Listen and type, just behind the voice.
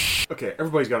okay,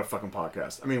 everybody's got a fucking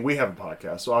podcast. I mean, we have a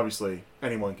podcast, so obviously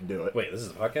anyone can do it. Wait, this is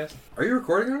a podcast? Are you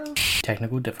recording right now?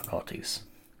 Technical difficulties.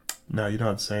 No, you don't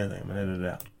have to say anything. I'm going to edit it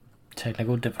out.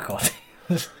 Technical difficulties.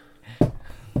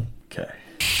 Okay.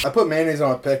 I put mayonnaise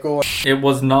on a pickle. It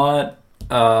was not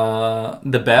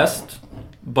the best,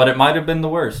 but it might have been the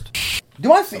worst. Do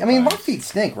my feet? I mean, my feet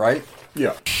stink, right?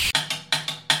 Yeah.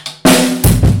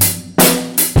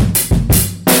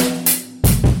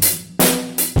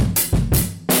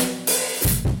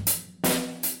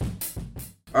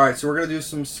 All right, so we're gonna do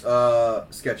some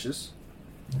sketches.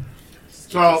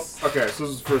 So, okay, so this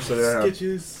is the first study I have.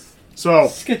 Sketches. So,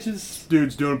 Sketches.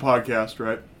 dude's doing a podcast,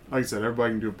 right? Like I said,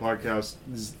 everybody can do a podcast.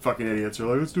 These fucking idiots are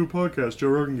like, let's do a podcast. Joe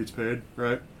Rogan gets paid,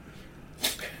 right?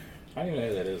 I don't even know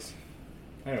who that is.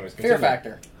 Anyways, Fear continue.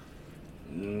 factor.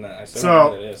 No, I still So-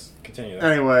 don't know who that is. Continue.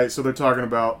 That. Anyway, so they're talking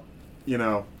about, you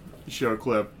know, show a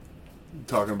clip,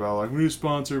 talking about, like, we need a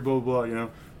sponsor, blah, blah, blah, you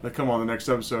know. They come on the next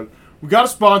episode. We got a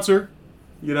sponsor,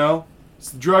 you know. It's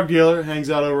the drug dealer, hangs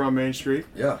out over on Main Street,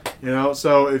 Yeah. you know.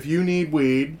 So if you need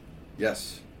weed,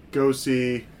 Yes. go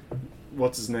see,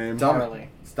 what's his name? Harley.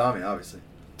 It's Tommy, obviously.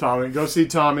 Tommy. Go see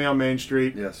Tommy on Main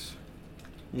Street, Yes.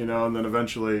 you know, and then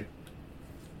eventually,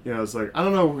 you know, it's like, I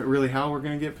don't know really how we're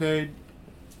going to get paid.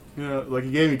 You know, like, he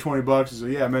gave me $20. He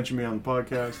said, yeah, mention me on the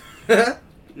podcast.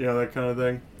 You know, that kind of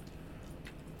thing.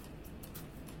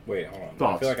 Wait, hold on. I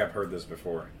Thoughts? feel like I've heard this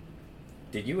before.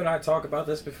 Did you and I talk about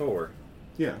this before?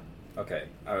 Yeah. Okay,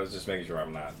 I was just making sure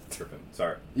I'm not tripping.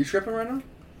 Sorry. You tripping right now?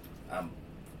 I'm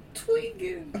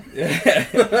tweaking.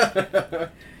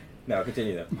 No,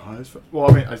 continue though. High as fuck.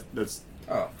 Well, I mean, that's...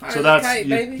 Oh, So that's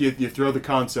you throw the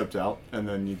concept out and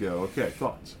then you go, okay,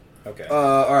 thoughts. Okay.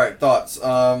 All right, thoughts.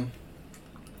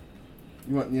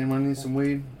 Anyone need some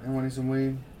weed? Anyone need some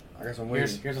weed? I got some weed.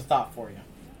 Here's a thought for you.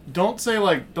 Don't say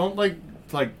don't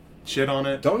shit on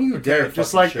it. Don't you dare!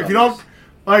 Just fucking like shit if you on don't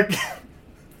like,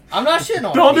 I'm not shitting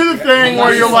on don't it. do the thing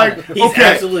where you're like, He's okay,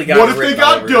 absolutely got what it if they written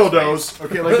got all over his dildos?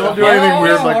 Okay, like don't do Hold anything on,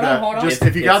 weird hold like on, that. hold on. Just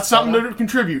if you got It's- something to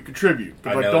contribute.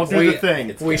 But I like, know, don't do we- the thing.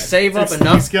 it's We gonna- save up He's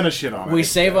enough, gonna shit on it. we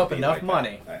save up Be enough like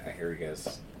money, that. I hear you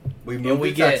guys. We And moved we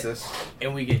to get- Texas.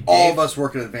 and we get All Dave. of us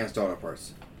work at Advanced Auto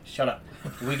Parts. Shut up.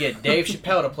 We get Dave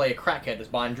Chappelle to play a crackhead that's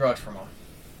buying drugs from him.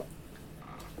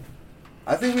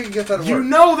 I think we can get that to You work.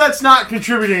 know that's not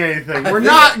contributing anything. We're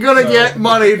not gonna get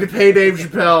money to pay Dave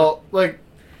Chappelle. Like,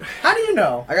 How do you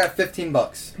know? I got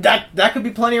 $15. That could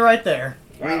be plenty right there.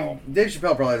 I mean, Dave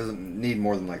Chappelle probably doesn't need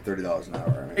more than like $30 an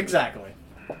hour. I mean, Exactly.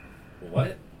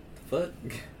 What? Fuck.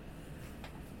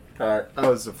 alright, I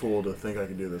was a fool to think I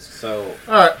could do this. So,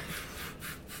 Alright.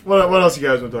 What else you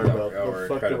guys want to talk about? Oh, we're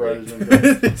Fuck the incredibly-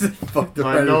 writers room. Fuck the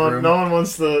Alright, writer's no room. one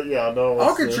wants to. Yeah, no one I'll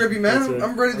wants to. contribute, man. That's it.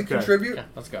 I'm ready to Okay. contribute. Okay,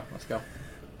 let's go. Let's go.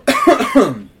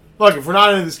 Look, if we're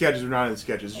not into the sketches, we're not into the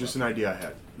sketches. It's just an idea I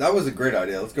had. That was a great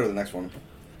idea. Let's go to the next one.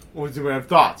 What do we have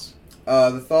thoughts?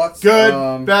 The thoughts.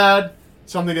 Good, bad,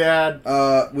 something to add.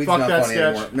 Weed's Fuck not that funny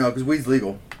sketch. anymore. No, because weed's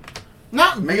legal.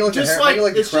 Not Make it like just a hair- like, make it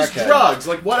like a it's just crackhead. drugs,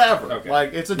 like whatever. Okay.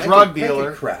 Like it's a Make drug it- make it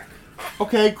dealer. crack.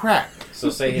 Okay, crack. so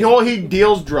say He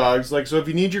deals drugs. Like so, if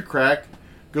you need your crack,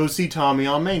 go see Tommy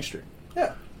on Main Street.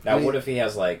 Yeah. now, I mean- what if he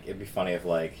has like? It'd be funny if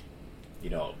like, you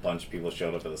know, a bunch of people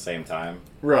showed up at the same time.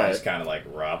 Right. Just kind of like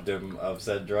robbed him of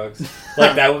said drugs.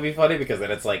 Like that would be funny because then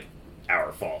it's like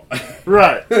our fault.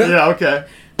 Right. Yeah. Okay.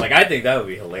 Like I think that would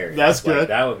be hilarious. That's Like, good.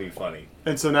 that would be funny.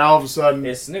 And so now all of a sudden,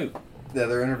 It's Snoop. Yeah,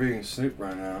 they're interviewing Snoop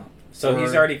right now. So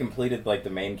he's Or- already completed like the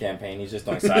main campaign. He's just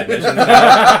doing side missions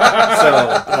now.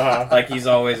 So like he's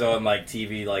always on like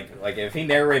TV. Like if he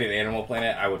narrated Animal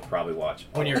Planet, I would probably watch.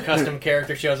 When your custom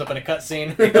character shows up in a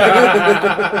cutscene.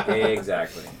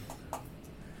 Exactly.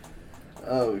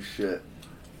 Oh shit.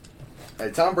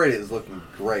 Hey, Tom Brady is looking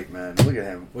great, man. Look at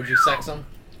him. Would you sex him?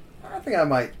 I think I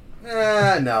might.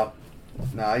 No.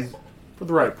 No, he's for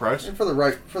the right price. for the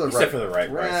right. For the He right. said for the right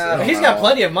price. I don't He's got know.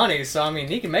 plenty of money, so I mean,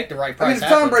 he can make the right I mean, price if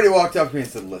happen. Tom Brady walked up to me and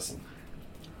said, "Listen,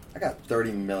 I got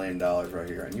 $30 million right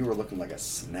here, and you were looking like a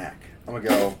snack," I'm gonna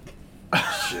go,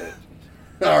 "Shit."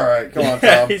 All right, come on,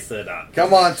 Tom. He said,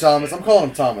 Come on, Thomas. I'm calling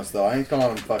him Thomas though. I ain't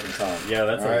calling him fucking Tom. Yeah,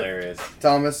 that's All right? hilarious.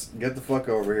 Thomas, get the fuck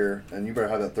over here, and you better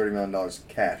have that $30 million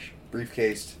cash,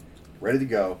 briefcased, ready to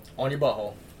go. On your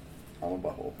butthole. I'm a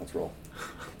butthole. Let's roll.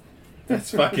 That's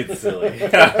fucking silly.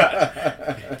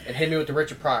 And hit me with the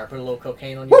Richard Pryor. Put a little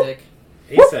cocaine on your dick.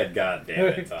 He said, "God damn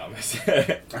it, Thomas."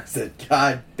 Hey, I said,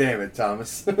 "God damn it,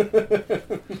 Thomas."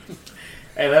 that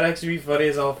actually be funny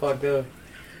as all fucked up.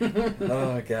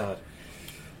 Oh my god.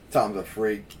 Tom's a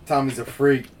freak. Tommy's a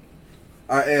freak.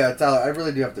 All right, yeah, Tyler, I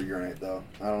really do have to urinate though.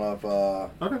 I don't know if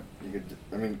Okay. you could.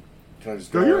 I mean, can I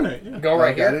just Go urinate. Yeah. Go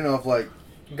right Okay, I here. didn't know if like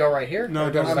Go right here. No,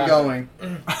 or go to the I'm bathroom?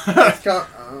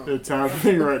 going. It's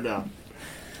happening right now.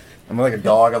 I'm like a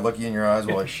dog. I look you in your eyes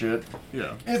while I shit.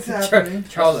 Yeah. It's happening.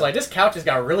 Charles is like, this couch has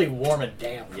got really warm and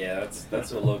damp. Yeah,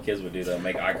 that's what little kids would do. They'll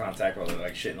make eye contact while they're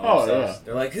like shitting on Oh, themselves. yeah.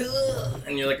 They're like, ugh,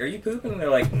 and you're like, are you pooping? And they're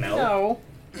like, no. No.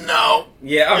 No.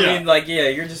 Yeah, I Yeah. mean, like, yeah,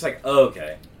 you're just like, oh,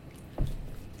 okay.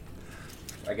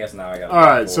 I guess now I got. All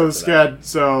right, so the scad,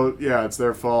 so yeah, it's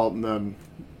their fault, and then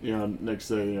next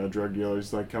day, drug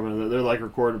dealers like coming in, they're like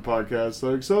recording podcasts,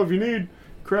 like, so if you need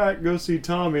crack, go see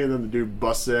Tommy, and then the dude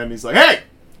busts in, he's like, hey,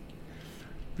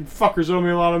 you fuckers owe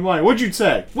me a lot of money. What'd you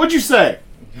say?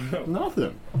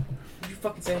 Nothing. What you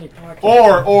fucking say in your podcast?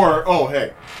 Or oh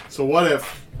hey, so what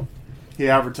if he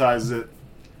advertises it,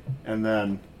 and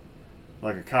then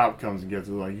like a cop comes and gets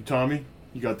it, like, you Tommy,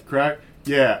 you got the crack?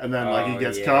 Yeah, and then like he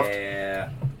gets cuffed. Yeah,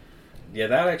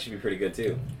 that would actually be pretty good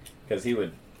too, because he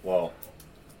would. Well,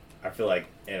 I feel like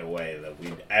in a way that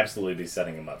we'd absolutely be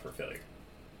setting him up for failure.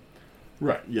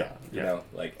 Right. Yeah. You know,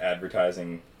 like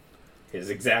advertising his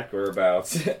exact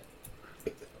whereabouts,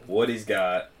 what he's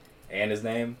got, and his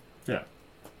name. Yeah.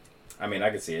 I mean,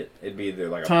 I could see it. It'd be either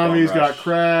like a Tommy's bum got rush.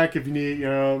 crack. If you need,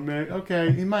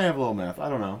 okay, he might have a little meth. I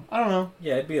don't know.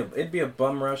 Yeah, it'd be a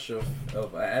bum rush of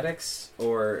addicts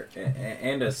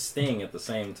and a sting at the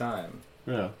same time.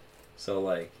 Yeah. So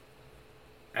like,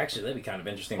 actually, that'd be kind of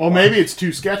interesting. Well, maybe it's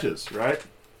 2 sketches, right?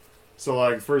 So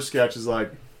like, first sketch is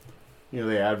like,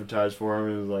 they advertise for him,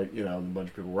 and it's like, a bunch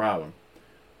of people rob him,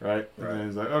 right? And then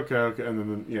he's like, okay, and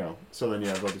then so then you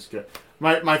have like a sketch.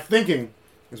 My thinking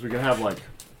is we can have like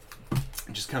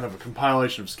just kind of a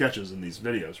compilation of sketches in these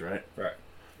videos, right? Right.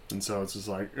 And so it's just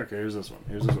like, okay, here's this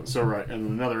one. So right,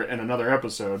 and another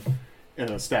episode in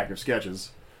a stack of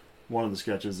sketches. One of the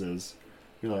sketches is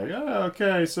you're like, oh,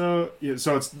 okay, so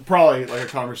so it's probably like a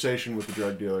conversation with the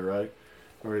drug dealer, right?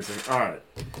 Where he's like, all right,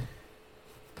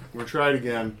 we'll try it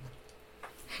again.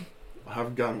 I have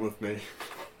a gun with me.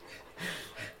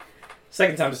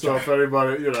 Second time to So start. if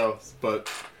anybody,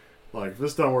 but like if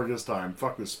this don't work this time,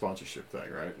 fuck this sponsorship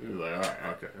thing, right? He's like, all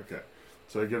right, okay.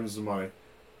 So he gives him some money,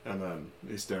 and then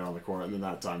he's standing on the corner, and then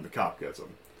that time the cop gets him.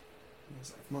 And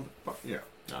he's like, motherfucker, yeah.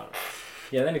 I don't know.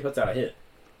 Yeah, then he puts out a hit.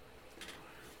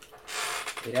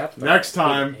 He'd have to Next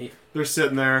time, they're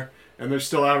sitting there, and they're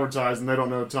still advertising. They don't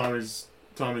know Tommy's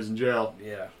in jail,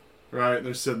 yeah. right?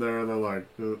 They're sitting there, and they're like,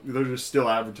 they're just still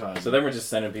advertising. So then we're just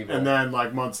sending people. And then,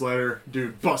 like, months later,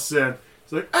 dude busts in.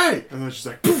 He's like, hey! And then it's just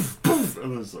like, poof, poof.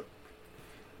 And then it's like,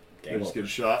 they just get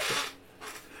shot.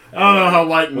 I don't know how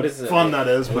light and fun that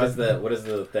is, what but... What is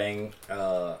the thing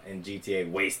in GTA?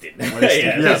 Wasted.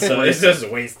 Wasted. Yeah, So it's just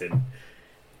wasted.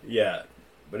 Yeah.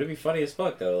 But it'd be funny as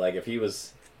fuck, though. Like, if he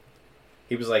was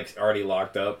like, already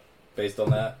locked up based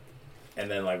on that. And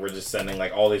then, like, we're just sending,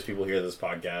 like, all these people hear this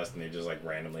podcast, and they just, like,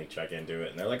 randomly check into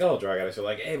it. And they're like, oh, drug addicts are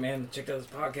like, hey, man, check out this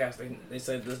podcast. They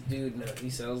said this dude, he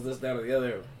sells this, that, or the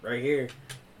other right here.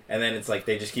 And then it's like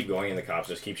they just keep going, and the cops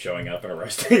just keep showing up and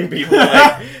arresting people,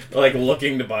 like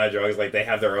looking to buy drugs. Like, they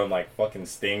have their own, like, fucking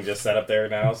sting just set up there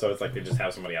now. So it's like they just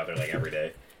have somebody out there, like, every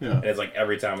day. Yeah. And it's like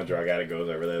every time a drug addict goes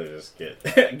over there, they just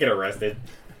get arrested.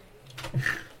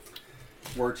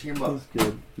 Word to your mother. That's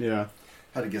good. Yeah.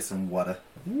 How to get some water.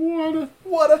 Water.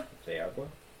 Say agua.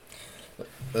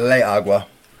 Le agua.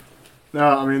 No,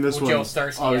 I mean, this Joe one's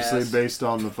Starsky obviously ass. based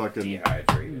on the fucking...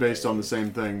 Dehydrated. Based on the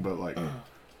same thing, but, like...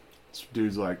 This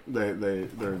dude's like,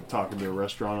 they're talking to a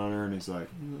restaurant owner, and he's like,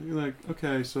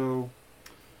 okay, so...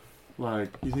 Like,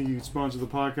 you think you could sponsor the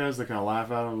podcast? They kind of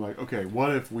laugh at him, like, okay,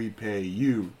 what if we pay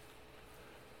you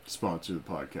to sponsor the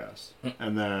podcast?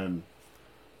 And then,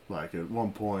 like, at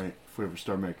one point, if we ever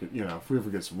start making, if we ever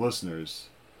get some listeners,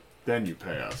 then you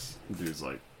pay us. The dude's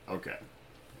like, okay.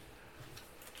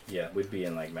 Yeah, we'd be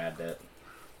in, like, mad debt.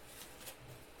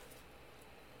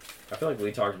 I feel like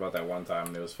we talked about that one time,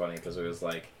 and it was funny, because it was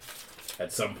like,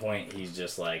 at some point, he's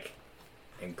just, like,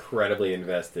 incredibly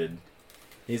invested.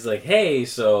 He's like, hey,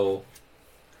 so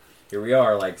here we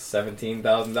are, like,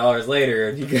 $17,000 later,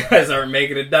 and you guys aren't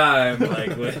making a dime.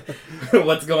 Like,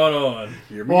 what's going on?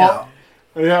 Hear me out.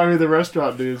 Yeah, I mean, the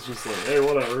restaurant dude's just like, hey,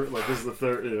 whatever. Like, this is the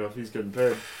third, if he's getting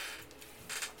paid.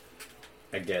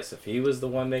 I guess if he was the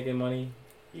one making money,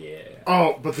 yeah.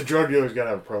 Oh, but the drug dealer's got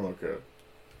to have a promo code.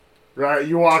 Right?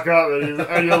 You walk up, and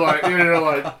you're like,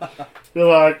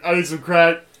 I need some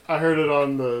crack. I heard it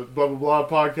on the blah, blah,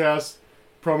 blah podcast.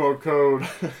 Promo code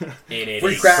 888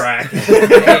 Free crack. crack.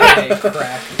 888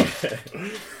 crack.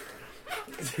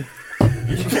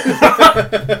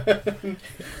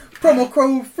 Promo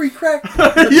code free crack.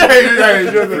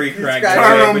 yeah. Free crack.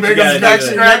 Tyrone But you Biggums gotta back do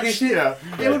that. scratch. Yeah.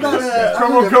 Hey, what about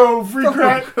Promo code free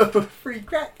crack. Free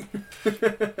crack.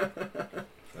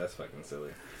 That's fucking silly.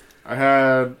 I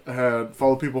had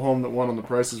followed people home that won on The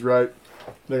Price is Right.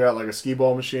 They got like a skee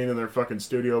ball machine in their fucking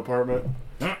studio apartment.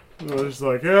 I was just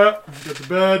like, yeah, got the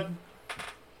bed,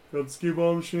 got the skee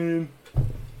ball machine.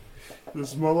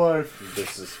 This is my life.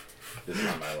 This is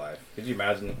not my life. Could you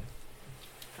imagine,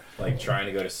 like, trying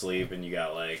to go to sleep and you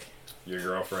got like your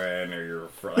girlfriend or your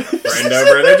like, friend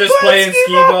over, and they're just playing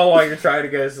skee ball while you're trying to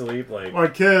go to sleep? Like my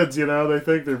kids, they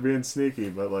think they're being sneaky,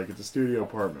 but like it's a studio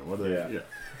apartment. What are they?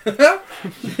 Yeah.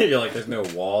 You're like, there's no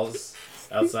walls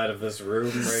outside of this room.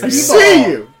 Right I here. see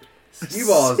you. Skee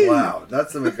ball is loud.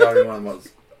 That's gotta be one of the most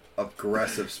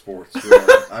aggressive sports.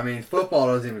 Really. I mean, football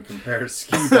doesn't even compare to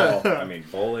skee ball. I mean,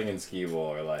 bowling and skee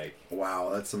ball are like,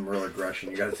 wow, that's some real aggression.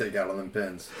 You got to take out on them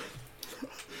pins.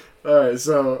 All right,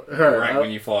 right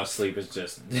when you fall asleep, it's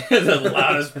just the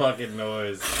loudest fucking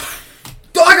noise.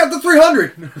 Oh, I got the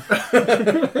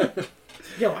 300.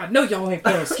 Yo, I know y'all ain't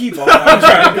playing skee ball. I'm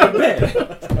trying to go to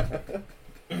bed.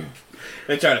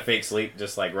 They try to fake sleep,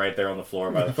 just like right there on the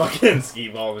floor by the fucking skee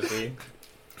ball machine.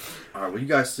 All right, well, you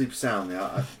guys sleep soundly.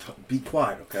 Be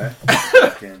quiet, okay?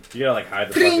 You gotta like hide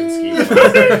the fucking skee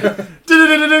ball.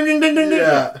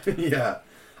 Yeah.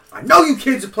 I know you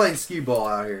kids are playing skee ball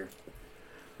out here.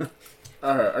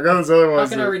 Alright, I got this other one. How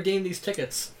can I redeem these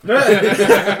tickets? It's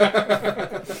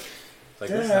like,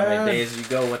 this is how many days you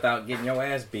go without getting your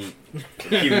ass beat.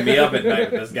 Keeping me up at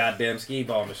night with this goddamn skee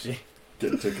ball machine.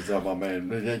 Getting tickets out, my man.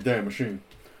 That damn machine.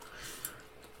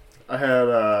 I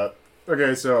had,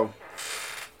 okay, so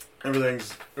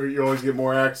you always get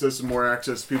more access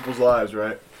to people's lives,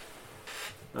 right?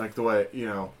 Like the way,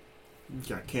 you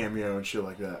got Cameo and shit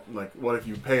like that. Like, what if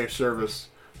you pay a service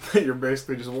that you're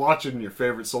basically just watching your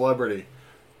favorite celebrity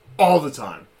all the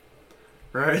time,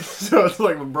 right? So it's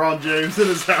like LeBron James in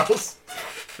his house,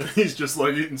 and he's just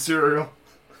like eating cereal.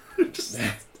 Just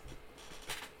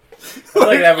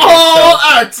Like that would all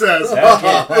get access.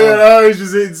 so- He's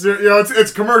just eating cereal.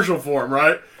 It's commercial for him,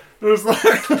 right? It's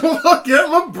like, look at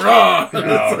LeBron. Oh,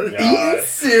 It's like, God. Eating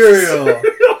cereal.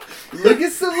 Look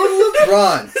at some little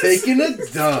LeBron taking a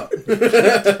dump.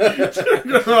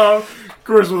 Of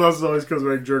course, with us, it always comes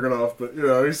back jerking off, but,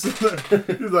 he's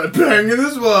like banging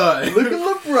his wife. Look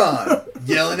at LeBron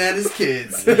yelling at his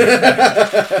kids. It's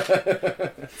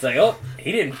like, oh,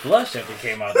 he didn't flush after he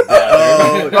came out the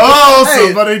bathroom. Oh, Hey.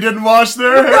 somebody didn't wash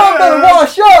their LeBron better hair.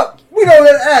 wash up. We know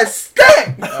that ass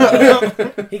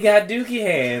stink. He got dookie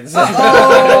hands.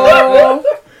 Oh.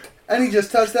 And he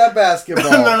just touched that basketball.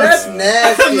 That's And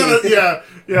nasty. then,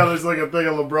 there's like a thing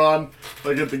of LeBron,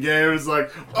 like at the game, it's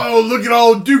like, oh, look at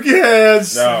all Dookie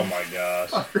hands. Oh my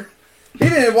gosh. He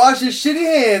didn't wash his shitty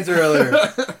hands earlier.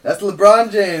 That's LeBron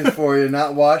James for you,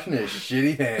 not washing his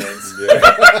shitty hands.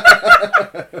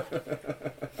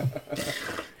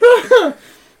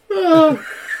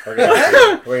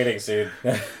 We're getting sued.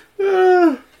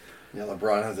 Yeah,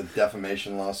 LeBron has a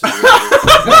defamation lawsuit.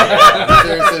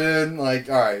 Seriously, dude. Like,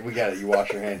 all right, we got it. You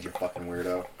wash your hands, you fucking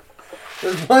weirdo.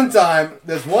 There's one time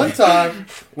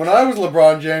when I was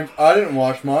LeBron James, I didn't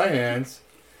wash my hands.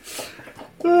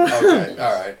 Okay,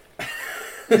 all right.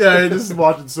 Yeah, you're just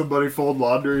watching somebody fold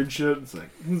laundry and shit. It's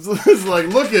like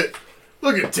look at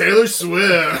Taylor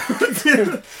Swift.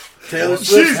 Taylor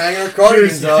Swift's hanging her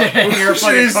cardigans up. Hanging her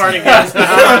fucking She's-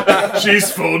 cardigans.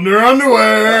 She's folding her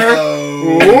underwear.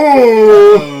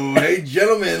 Oh. Ooh. Hey,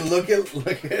 gentlemen, look at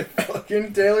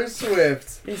fucking Taylor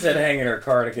Swift. He said hanging her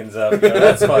cardigans up. Yo,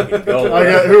 that's fucking gold.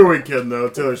 Who are we kidding though?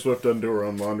 Taylor Swift doesn't do her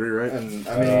own laundry, right? And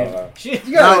I mean, She, you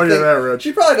Not gotta when think, you're that rich.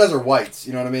 she probably does her whites.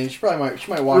 You know what I mean? She might wash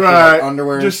her Right. like,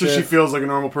 underwear Just and so shit. she feels like a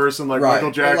normal person, like Right. Michael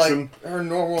But, Jackson, like, her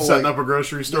normal setting like, up a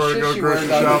grocery the store to shit go she grocery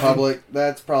wears out in shopping. public.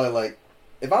 That's probably like,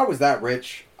 if I was that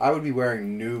rich, I would be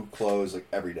wearing new clothes like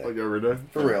every day. Like every day.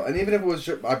 For real. And even if it was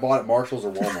I bought at Marshall's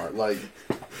or Walmart, like,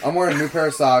 I'm wearing a new pair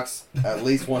of socks at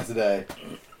least once a day.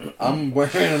 I'm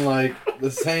wearing, like,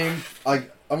 the same,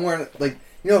 like, I'm wearing, like,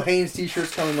 Hanes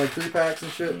t-shirts come in, like, 3-packs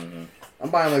and shit? Mhm. I'm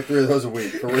buying, like, 3 of those a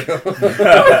week, for real.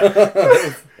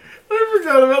 I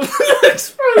forgot about the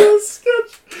next part of the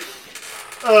sketch.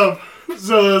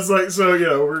 So it's like,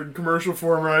 we're in commercial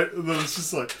form, right? And then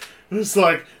it's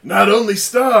like, not only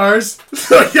stars,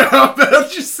 it's like, how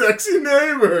about your sexy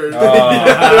neighbors?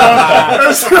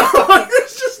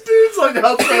 It's just dudes like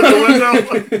outside the window,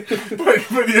 like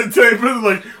videotaping,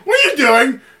 like, what are you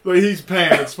doing? Like, he's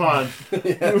paying, it's fine.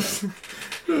 It's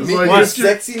Meet like, my just your-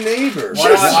 sexy neighbor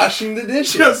Just- washing the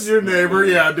dishes. just your neighbor,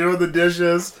 yeah, doing the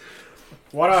dishes.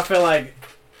 why do I feel like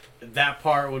that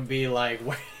part would be like,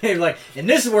 like, and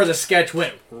this is where the sketch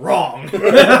went wrong.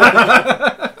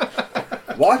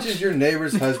 Watches your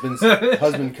neighbor's husband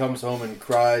comes home and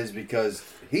cries because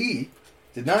he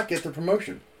did not get the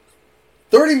promotion.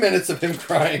 30 minutes of him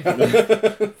crying.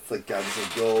 It's like, God, this is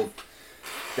gold.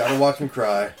 Gotta watch him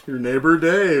cry. Your neighbor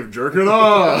Dave jerking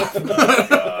off. Oh,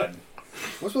 God.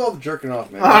 What's with all the jerking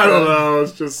off, man? I don't know.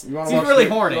 It's just You wanna He's watch really you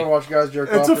horny. wanna watch guys jerk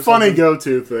off? it's a or funny something?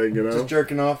 go-to thing, you know. Just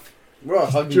jerking off. What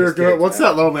about hugging Jerking his off. kids, What's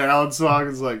man? that Lonely Island song?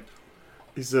 It's like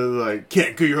he says like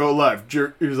can't go your whole life.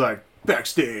 He's like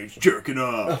backstage jerking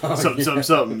off.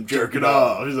 Something jerking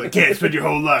off. He's like can't spend your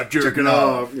whole life jerking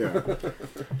off. Yeah.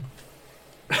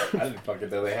 I didn't fucking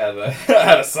know they had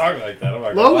a song like that. I'm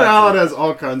like, Lonely Island has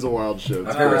all kinds of wild shit.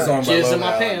 My favorite song by Jizz Lonely in my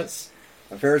Island. pants.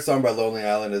 My favorite song by Lonely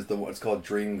Island is the one. It's called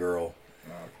Dream Girl.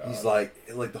 Oh, He's like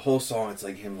the whole song. It's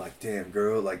like him, like damn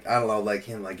girl, like I don't know, like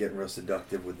him, like getting real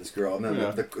seductive with this girl. And then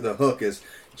Yeah. the hook is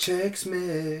Chex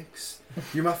Mix.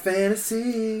 You're my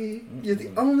fantasy. You're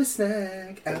the only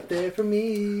snack out there for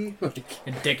me. A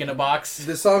dick in a box.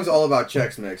 The song's all about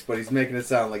Chex Mix, but he's making it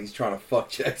sound like he's trying to fuck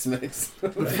Chex Mix.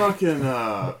 The fucking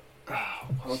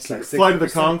what's Like that? Flight of the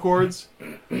 60%? Conchords.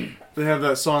 They have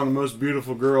that song, "The Most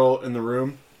Beautiful Girl in the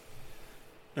Room,"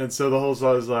 and so the whole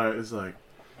song is like,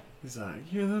 he's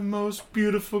like, "You're the most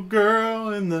beautiful girl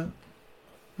in the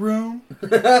room." And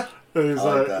he's I like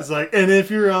like, that. it's like, and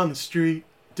if you're on the street,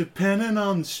 depending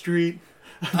on the street,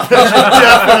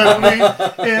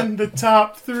 definitely in the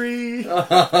top 3.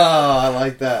 I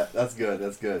like that. That's good.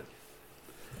 That's good.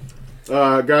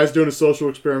 Guys doing a social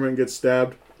experiment and gets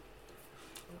stabbed.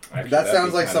 Actually, That that'd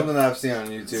sounds be like kind something that I've seen on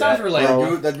YouTube. Sounds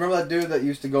relatable. Remember that dude that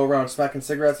used to go around smacking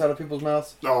cigarettes out of people's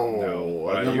mouths? Oh, No,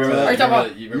 I you remember remember that. Are you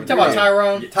talking You about, remember you talking about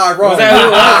Tyrone? Tyrone. Was that who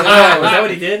it was? Was that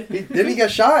what he did? Didn't he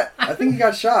get shot? I think he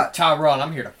got shot. Tyrone,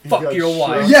 I'm here to got fuck your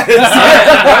wife. Yes.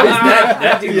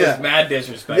 that dude Yeah. was mad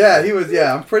disrespectful. Yeah, he was.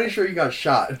 Yeah, I'm pretty sure he got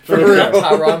shot. For Tyrone,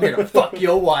 real. I'm here to fuck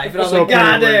your wife. And I was So like,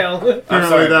 God apparently- damn. Apparently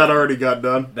sorry. that already got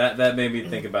done. That made me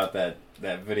think about that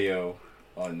video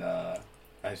on.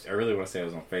 I really want to say it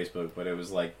was on Facebook, but it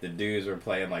was like the dudes were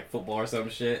playing like football or some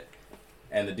shit,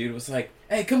 and the dude was like,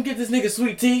 "Hey, come get this nigga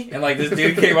sweet tea," and like this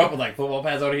dude came up with like football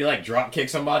pads on. He like drop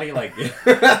kicked somebody, like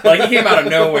like he came out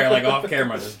of nowhere, like off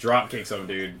camera, just drop kicked some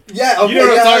dude. Yeah, okay, You know what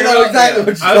I'm yeah, I talking know about? exactly Yeah.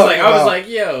 what you're I was talking like, about.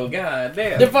 yo, god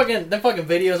damn. Them fucking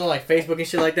videos on like Facebook and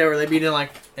shit like that where they be in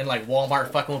like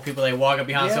Walmart fucking with people. They walk up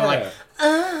behind someone like,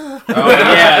 oh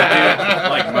yeah,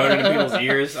 dude, like moaning in people's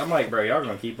ears. I'm like, bro, y'all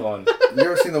gonna keep on. You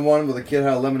ever seen the one where the kid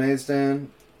had a lemonade stand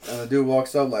and the dude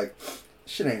walks up like,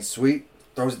 shit ain't sweet,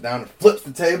 throws it down and flips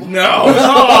the table? No,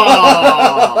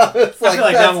 It's I feel like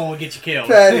that that's one will get you killed.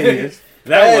 petty. It's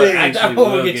that one Petty. actually That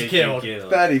one will get you killed.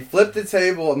 petty. Flipped the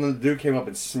table and then the dude came up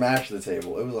and smashed the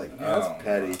table. It was like, that's Oh,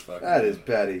 petty. motherfucker. That is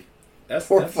petty. That's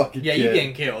Poor that's, fucking Yeah, kid. you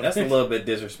getting killed. that's a little bit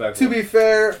disrespectful. To be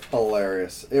fair,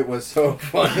 hilarious. It was so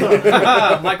funny.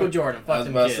 Michael Jordan. I Fuck was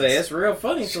them about kids. to say it's real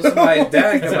funny. So somebody's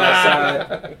dad come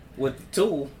outside with the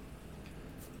tool.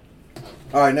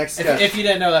 All right, next sketch. If you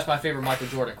didn't know, that's my favorite Michael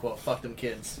Jordan quote. Fuck them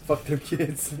kids. Fuck them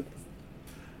kids.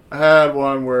 I had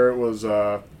one where it was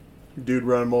dude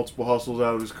running multiple hustles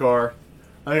out of his car.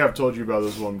 I think I've told you about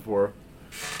this one before.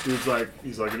 He's like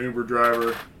an Uber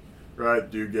driver, right?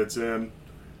 Dude gets in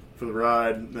for the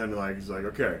ride, and then he's like,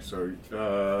 okay, so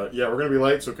yeah, we're gonna be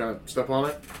late, so kind of step on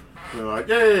it. And they're like,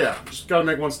 yeah, just gotta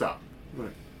make one stop.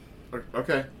 I'm like,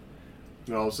 okay.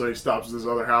 And all of a sudden he stops at this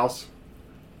other house,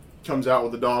 comes out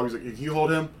with the dog. He's like, can you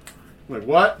hold him? I'm like,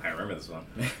 what? I remember this one.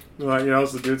 Like,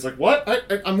 so the dude's like, what?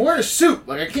 I'm wearing a suit.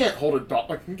 Like, I can't hold a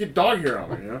dog. I can get dog hair on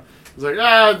me, He's like,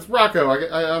 it's Rocco.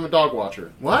 I'm a dog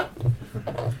watcher. What?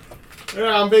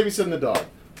 Yeah, I'm babysitting the dog.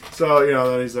 So,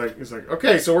 then he's like,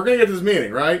 okay, so we're going to get to this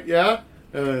meeting, right? Yeah?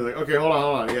 And then he's like, okay, hold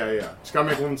on. Yeah. Just got to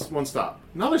make one stop.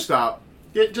 Another stop.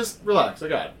 Just relax. I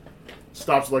got it.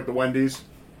 Stops at, the Wendy's.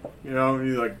 And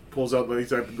he, pulls out, the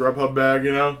Grubhub bag,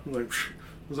 Like,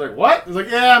 he's like, what? He's like,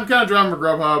 yeah, I'm kind of driving for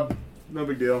Grubhub. No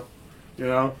big deal.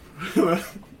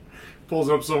 Pulls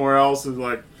up somewhere else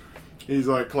and he's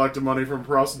collecting money from a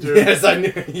prostitute. Yes, I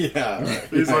knew. Yeah, right.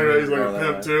 He's I like knew a you were going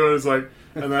pimp that too,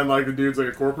 and and then the dude's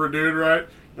a corporate dude, right?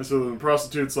 And so the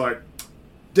prostitute's like,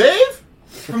 Dave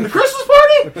from the Christmas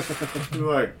party. He's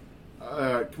like,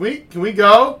 can we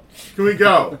go? Can we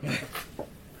go?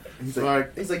 He's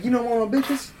like, you know one of my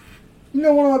bitches? You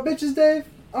know one of my bitches, Dave?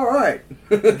 All right.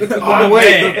 Oh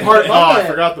wait, man. the part. My I man.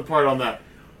 forgot the part on that.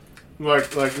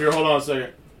 Here, hold on a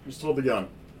second. Just hold the gun.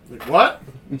 Like, what?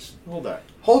 Just hold that.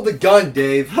 Hold the gun,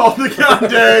 Dave. Hold the gun,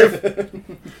 Dave.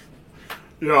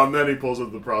 And then he pulls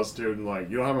up the prostitute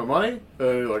and you don't have my money?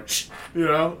 And he's like, shh,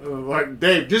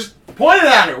 Dave, just point it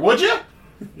at her, would you?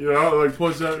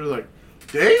 Points at her like,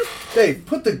 Dave? Dave,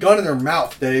 put the gun in her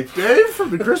mouth, Dave. Dave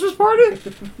from the Christmas party? I'm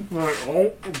like,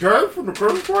 oh, Dave from the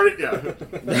Christmas party? Yeah.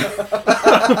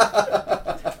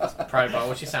 Probably about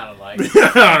what she sounded like.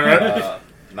 Yeah, right.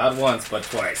 Not once, but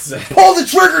twice. Pull the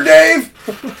trigger, Dave!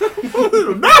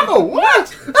 No, what?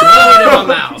 Throw it in my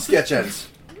mouth. Sketch ends.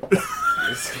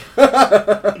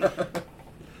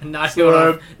 Not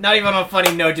even on a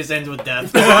funny note, just ends with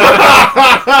death.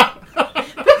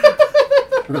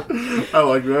 I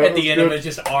like that. At the end of it,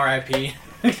 just R.I.P.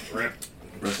 Rip.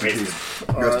 Rest in peace.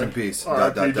 All Rest right. in peace.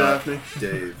 R.I.P. Daphne.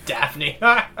 Dave. Daphne.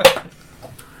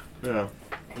 Yeah.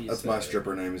 That's my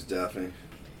stripper name is Daphne.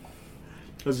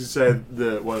 As he said,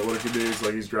 what it could do is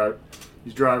like he's driving,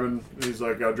 and he's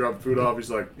like, I'll drop food off. He's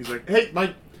like, hey,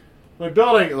 my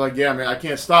building. Like, yeah, man, I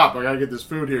can't stop. I gotta get this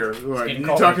food here. Like, getting you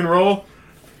cold. tuck and roll.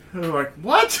 And I'm like,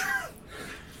 what?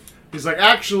 He's like,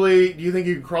 actually, do you think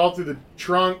you can crawl through the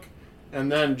trunk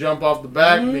and then jump off the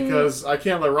back because I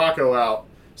can't let Rocco out.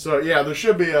 So yeah, there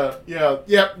should be a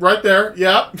right there.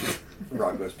 Yeah.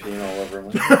 Rocco's peeing all over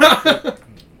him. Rocco.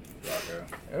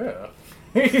 Yeah.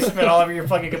 You spit all over your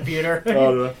fucking computer.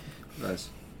 Oh, no. Nice.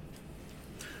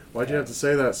 Why'd you have to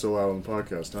say that so loud on the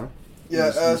podcast, huh?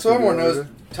 Yeah, Just so everyone video knows,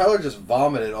 Tyler just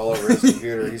vomited all over his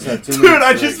computer. He's had too many Dude,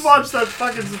 I drinks. just watched that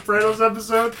fucking Sopranos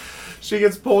episode. She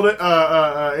gets pulled in,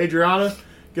 Adriana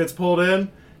gets pulled in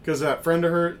because that friend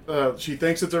of her, she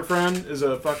thinks it's her friend, is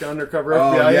a fucking undercover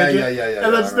FBI agent. Yeah.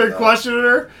 And then I they're remember questioning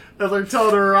her and like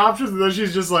telling her her options, and then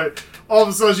she's just like, all of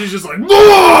a sudden she's just like,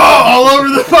 all over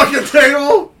the fucking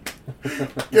table.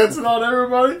 Gets it on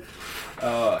everybody.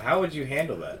 How would you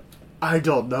handle that? I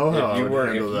don't know how If I you would were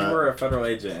handle that. a federal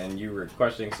agent and you were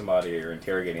questioning somebody or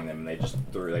interrogating them, and they just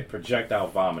threw like projectile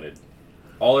vomited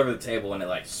all over the table, and it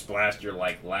like splashed your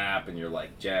like lap and your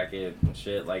like jacket and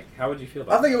shit. Like, how would you feel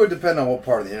about I think it would depend on what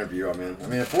part of the interview I'm in. I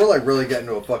mean, if we're like really getting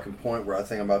to a fucking point where I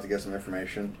think I'm about to get some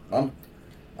information, I'm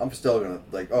still gonna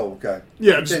like, oh, okay.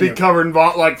 Yeah, just be Continue. covered in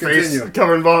vomit, like face Continue.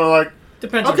 covered in vomit, like.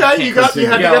 Depends on Okay, the you had to you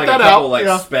get got like that a out. couple like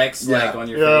Yeah. specks like Yeah. on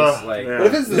your Yeah. face, like. Yeah. But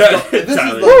if this is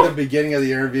Tyler. like the beginning of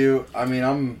the interview, I mean,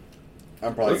 I'm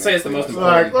probably. Let's say it's the most gonna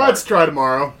important Like, let's try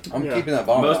tomorrow. I'm Yeah. keeping that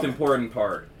vomit. Most out. important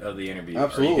part of the interview.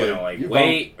 Absolutely. Are you gonna like You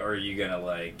wait, or are you gonna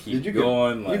like keep Dude,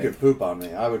 going? You Like, could poop on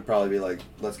me. I would probably be like,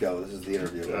 let's go. This is the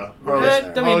interview. Yeah. We're Harley's, getting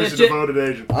I there. mean, Harley's a it's devoted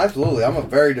agent. Absolutely. I'm a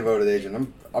very devoted agent.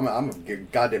 I'm a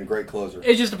goddamn great closer.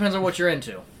 It just depends on what you're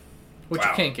into. What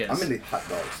your Wow. kink is. I'm into hot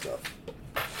dog stuff.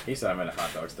 he said I'm into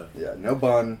hot dog stuff. Yeah, no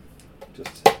bun.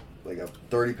 Just like a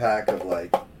 30 pack of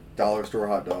like dollar store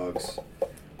hot dogs.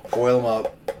 Boil them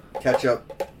up.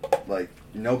 Ketchup. Like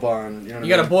no bun. You know what You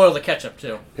gotta I mean? boil the ketchup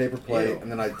too. Paper plate. Ew.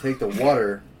 And then I take the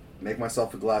water, make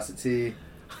myself a glass of tea,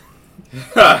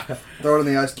 throw it in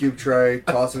the ice cube tray,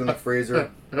 toss it in the freezer.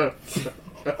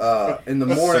 In the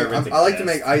morning, Serve it to I like to guests.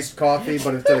 make iced coffee,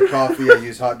 but instead of coffee, I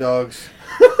use hot dogs.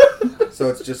 So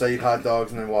it's just I eat hot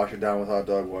dogs and then wash it down with hot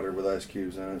dog water with ice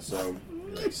cubes in it. So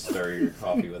You, like stir your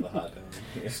coffee with a hot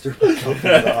dog. stir the coffee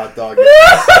with a hot dog.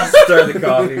 Stir the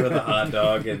coffee with a hot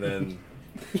dog, and then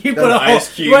You Then put a ice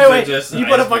hole. cubes Wait, are wait. just You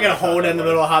put a ice fucking cubes hole on in the top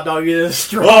middle of a hot dog. You just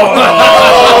straw.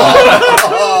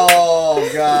 Oh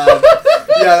god!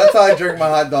 Yeah, that's how I drink my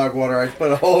hot dog water. I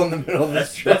put a hole in the middle of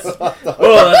this That's- hot dog.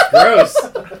 oh, that's gross.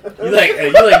 You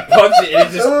like punch it, and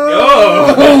it just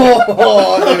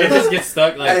Oh, it dude. just gets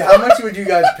stuck like Hey, how much would you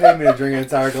guys pay me to drink an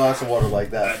entire glass of water like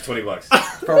that? $20.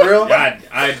 For real? I'd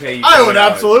pay you. I would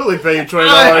 $20. absolutely pay you $20.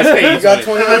 I'd pay You got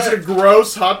 20 If on it's a it?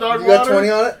 gross hot dog You got water. 20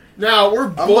 on it? Now we're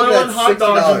looking boiling at hot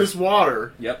dogs in $60. this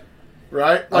water, Yep.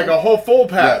 right? Like a whole full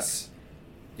pack, Yes.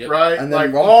 Yep. right? And then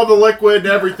Like we're- all the liquid and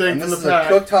everything And from this the is pack. a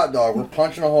cooked hot dog. We're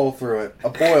punching a hole through it. A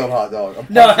boiled hot dog. I'm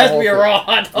No, it punching has to hole be a through it. raw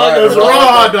hot dog. Alright, There's a raw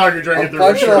hot dog you're drinking I'm through.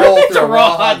 punching for a sure. hole It's through a a raw raw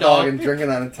hot hot dog dog. and drinking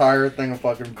an entire thing of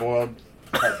fucking boiled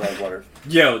hot dog water.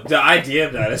 Yo, the idea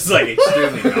of that is like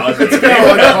extremely nauseating.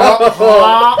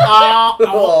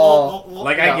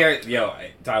 Like I get,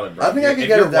 Tyler, bro. I think I could if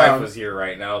get your it wife down. was here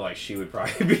right now, like she would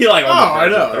probably be like, Oh, I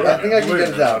know. the verge of I think I can Wait get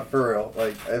a it down for real.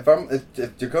 Like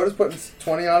if Dakota's putting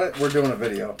 20 on it, we're doing a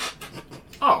video.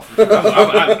 Oh.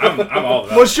 I'm all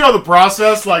about Let's show the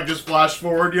process, like just flash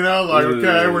forward, you know? Like,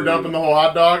 okay, Ooh. we're dumping the whole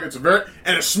hot dog. It's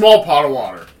a small pot of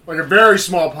water. Like a very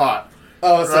small pot.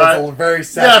 Oh, so Right. it's a very Yeah,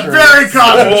 saturated. very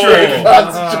concentrated.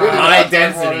 concentrated high hot dog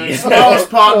density. water. Smallest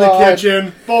pot in the God.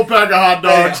 kitchen, full pack of hot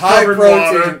Hey, dogs, high covered in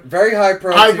protein, water. very high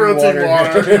protein, High protein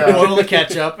water, yeah. Boil the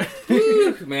ketchup.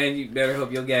 Man, you better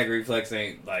hope your gag reflex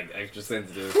ain't like extra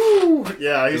sensitive. Whew.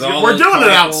 Yeah, Because all we're those doing it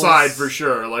particles- outside for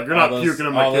sure. Like, you're not All those- puking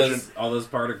in my all kitchen. those- all those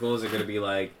particles are gonna be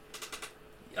like.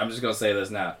 I'm just gonna say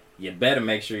this now. You better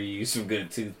make sure you use some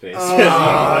good toothpaste. Oh,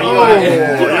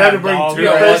 you had to bring dog.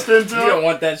 toothpaste you into don't it?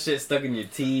 want that shit stuck in your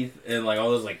teeth and like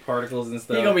all those like particles and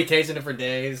stuff. You're gonna be tasting it for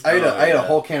days. I ate Oh, a yeah.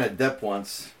 whole can of dip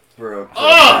once. for a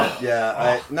Oh!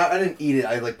 yeah. I didn't eat it.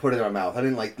 I like put it in my mouth. I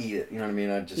didn't like eat it. You know what I mean?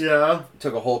 I just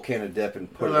took a whole can of dip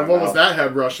and put And it in then my what was mouth. that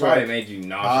head rush Probably like? made you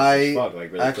nauseous as fuck,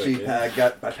 like really Actually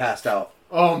quick. I passed out.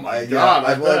 Oh my god!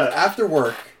 I bet. After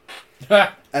work,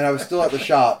 and I was still at the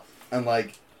shop, and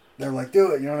like they were like,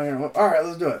 "Do it," you know what I mean? All right,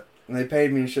 let's do it. And they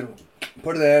paid me and shit,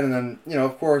 put it in, and then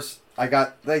of course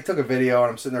they took a video,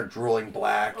 and I'm sitting there drooling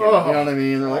black, and, you know what I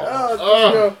mean? They're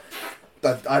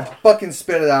like, I fucking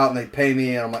spit it out, and they pay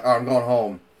me, and I'm like, I'm going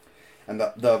home. And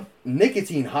the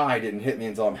nicotine high didn't hit me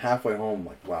until I'm halfway home. I'm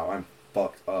like, wow, I'm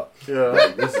fucked up. Yeah.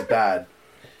 Like, this is bad.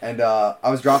 And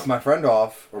I was dropping my friend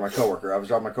off, or my coworker. I was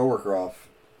dropping my coworker off.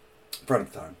 Friend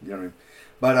at the time, you know what I mean?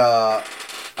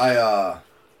 But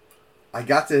I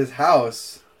got to his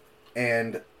house,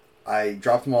 and I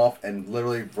dropped him off, and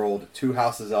literally rolled 2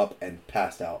 houses up and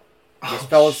passed out. Just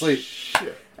fell asleep.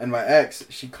 Shit. And my ex,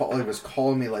 was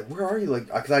calling me like, "Where are you?" Like,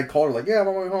 because I called her like, "Yeah, I'm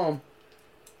on my way home,"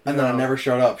 and then I never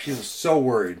showed up. She was so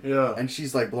worried. Yeah. And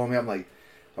she's like blowing me up. I'm like,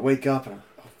 I wake up and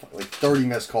like 30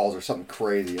 missed calls or something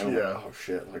crazy. And I'm like, oh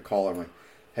shit. And I call her. I'm like,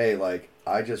 hey, like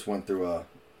I just went through a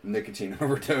nicotine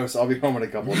overdose. I'll be home in a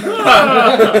couple of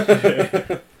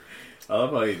minutes. I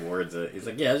love how he words it. He's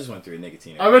like, yeah, I just went through a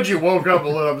nicotine. I bet you woke up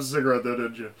and lit up a cigarette though,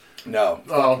 didn't you? No.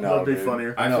 Oh, no, that'd be dude.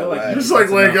 funnier. I feel like You just like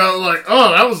wake up like,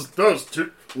 oh, that was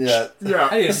too. Yeah. Yeah.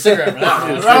 I need a cigarette for that.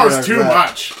 Yeah. That was too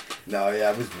much. No,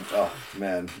 yeah, it was. Oh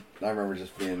man, I remember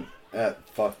just being. That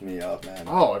fucked me up, man.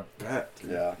 Oh, I bet.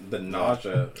 Yeah. The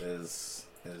nausea is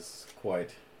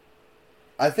quite.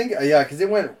 I think because it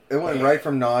went right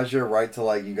from nausea right to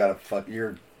like you gotta fuck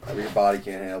your body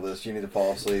can't handle this. You need to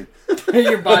fall asleep.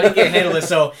 Your body can't handle this,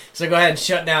 so go ahead and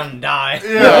shut down and die.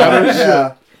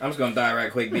 Yeah. I'm just gonna die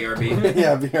right quick, BRB.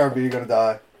 Yeah, BRB, you're gonna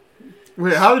die.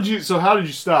 Wait, how did you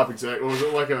stop exactly? Was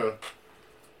it like a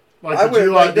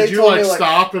did you told me, like,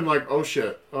 stop and like, oh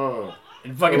shit, oh.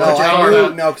 And fucking No, put your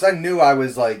arm out. because I knew I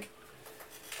was like.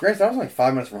 Granted, I was like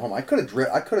 5 minutes from home. I could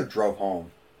have drove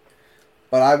home,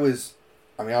 but I was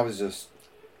just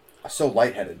so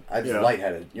lightheaded. I was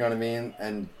lightheaded. You know what I mean?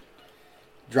 And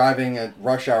driving at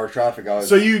rush hour traffic, I was.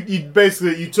 So you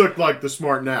basically took like the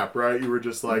smart nap, right? You were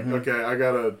just like, okay, I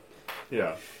gotta,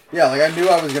 Yeah, like I knew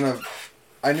I was gonna.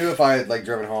 I knew if I had like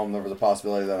driven home, there was a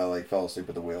possibility that I like fell asleep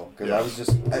at the wheel because I was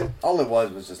just all it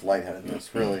was just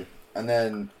lightheadedness, really. And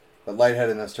then the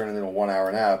lightheadedness turned into a 1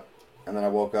 hour nap, and then I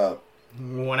woke up.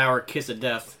 1 hour kiss of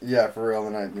death. Yeah, for real.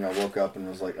 And I woke up and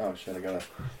was like, oh shit, I gotta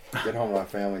get home to my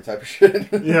family type of shit.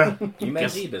 yeah. You made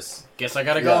Jeebus. Guess I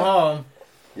gotta go home.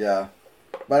 Yeah,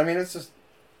 but I mean, it's just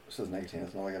nicotine.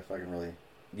 It's not like I fucking really.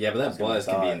 Yeah, but that buzz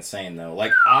can be insane though.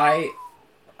 Like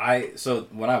so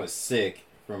when I was sick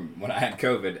from when I had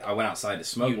COVID, I went outside to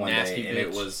smoke one day, and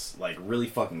it was like really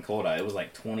fucking cold out. It was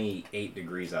like 28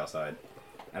 degrees outside,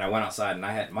 and I went outside, and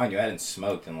I hadn't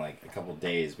smoked in like a couple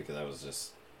days because I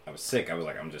was sick. I was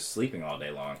like, I'm just sleeping all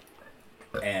day long,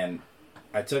 and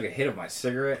I took a hit of my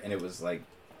cigarette, and it was like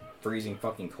freezing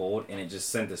fucking cold, and it just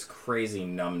sent this crazy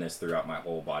numbness throughout my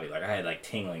whole body. Like I had like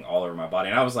tingling all over my body,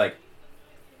 and I was like,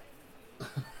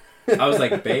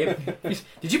 babe,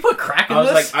 did you put crack in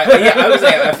this? I was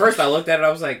like, at first I looked at it, I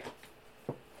was like,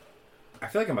 I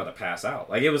feel like I'm about to pass out.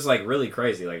 Like it was like really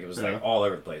crazy. Like it was like all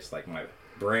over the place. Like my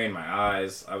brain, my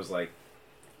eyes. I was like,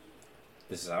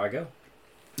 this is how I go.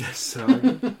 So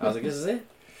I was like, this is it.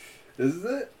 This is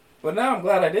it. But now I'm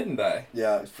glad I didn't die.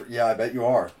 Yeah, I bet you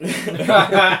are. When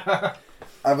I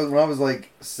was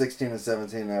like 16 and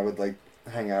 17, I would like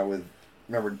hang out with.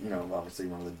 Remember, obviously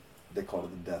they called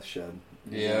it the Death Shed.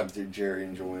 Yeah. Jerry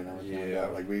and Joey and everything like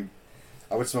that. Like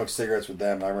I would smoke cigarettes with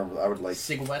them. And I remember I would like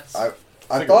cigarettes. I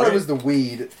thought it was the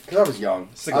weed because I was young.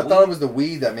 I thought it was the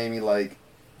weed that made me like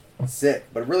sick,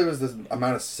 but it really was the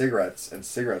amount of cigarettes and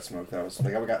cigarette smoke that I was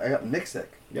like. I got Nick sick.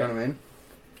 You know what I mean?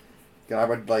 And I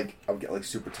would get like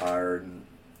super tired, and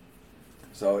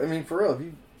so I mean for real.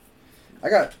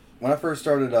 When I first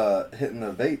started hitting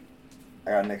the vape,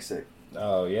 I got Nick sick.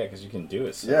 Oh yeah, because you can do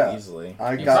it so easily.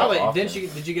 Did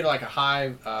you get like a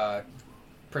high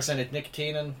percentage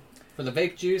nicotine for the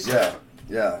vape juice?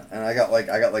 Yeah, and I got like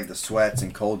the sweats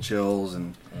and cold chills,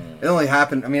 and it only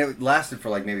happened. I mean, it lasted for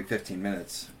like maybe 15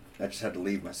 minutes. I just had to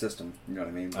leave my system. You know what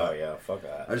I mean? But oh yeah, fuck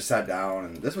that. I just sat down,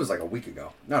 and this was like a week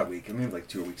ago. Not a week. I mean, like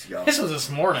 2 weeks ago. This was this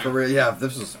morning. For real, yeah,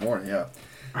 this was this morning. Yeah,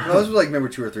 no, this was like maybe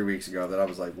 2 or 3 weeks ago that I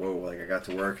was like, whoa, like I got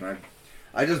to work and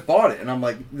I just bought it, and I'm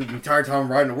like the entire time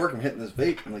I'm riding to work, I'm hitting this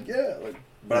vape. I'm like,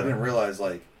 but I didn't realize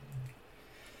like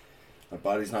my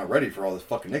body's not ready for all this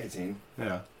fucking nicotine.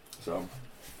 Yeah. So.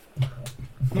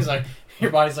 He's like,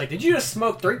 your body's like, did you just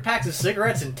smoke 3 packs of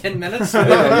cigarettes in 10 minutes? yeah,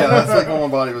 that's like what my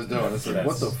body was doing. It's like,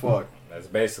 what the fuck? That's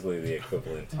basically the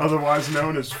equivalent. Otherwise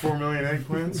known as 4 million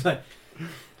eggplants.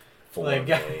 4 Like,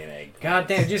 million egg. God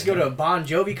damn, just go to a Bon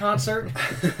Jovi concert?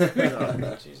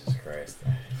 Oh, Jesus Christ.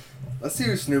 Let's see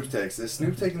who Snoop takes. Is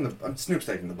Snoop taking the? Snoop's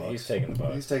taking the Bucks. He's taking the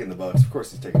Bucks. He's taking the Bucks. Of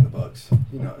course, he's taking the Bucks.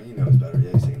 He knows better.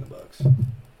 Yeah, he's taking the Bucks.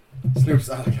 Snoop's.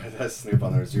 Oh, God, that's Snoop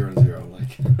on there. 0-0.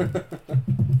 Like,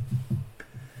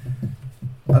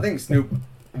 I think Snoop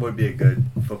would be a good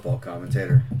football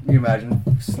commentator. Can you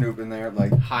imagine Snoop in there,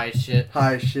 like High as shit.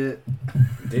 high as shit?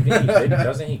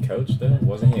 Doesn't he coach though?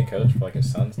 Wasn't he a coach for like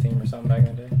his son's team or something back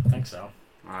in the day? I think so.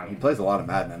 He plays a lot of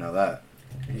Madden. I know that.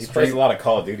 He plays a lot of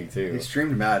Call of Duty too. He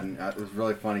streamed Madden. It was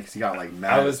really funny because he got like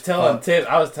mad. I was telling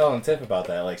Tiff about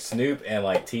that. Like Snoop and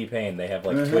like T-Pain, they have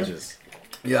like Twitches.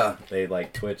 Yeah. They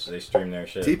like Twitch. They stream their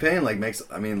shit. T-Pain like makes.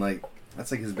 I mean like that's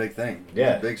like his big thing.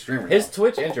 Yeah. He's a big streamer. His now.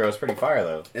 Twitch intro is pretty fire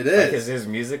though. It Like is. his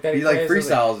music that he like plays,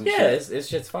 freestyles and yeah, shit. it's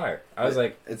shit's fire. I was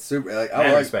like, it's super. Like I I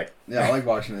like. respect Yeah, I like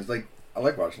watching this. Like I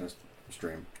like watching this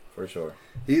stream. for sure.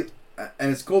 And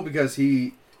it's cool because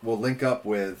he will link up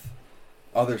with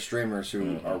other streamers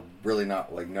who are really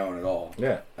not like known at all.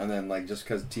 Yeah, And then like just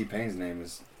because T-Pain's name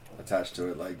is attached to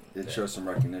it, like it shows some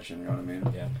recognition. You know what I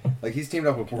mean? yeah. Like he's teamed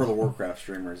up with World of Warcraft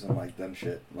streamers and like them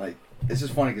shit. Like it's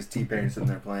just funny because T-Pain's sitting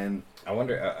there playing. I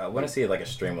wonder. I want to see like a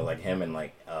stream with like him and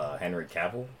like Henry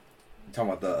Cavill.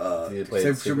 Talking about Did he the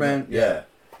play Superman. Yeah,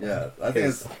 Yeah. I think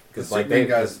it's because like they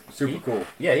guy's super cool.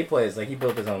 Yeah, he plays like he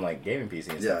built his own like gaming PC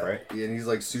and Yeah, stuff, right? Yeah, and he's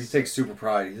like he takes super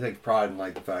pride. He takes pride in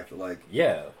like the fact that like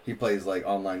Yeah, he plays like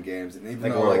online games, and even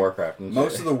like though World of like Warcraft. And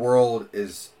most shit. of the world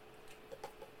is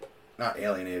not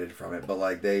alienated from it, but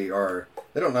like they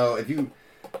don't know if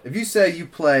you say you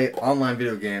play online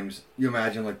video games, you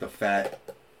imagine like the fat,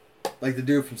 like the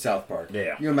dude from South Park.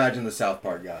 Yeah. You imagine the South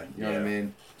Park guy. You know what I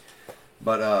mean?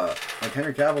 But like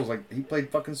Henry Cavill's like he played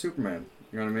fucking Superman.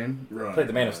 You know what I mean? Right. Played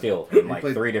the Man of Steel in like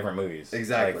played- 3 different movies.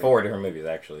 Exactly. Like 4 different movies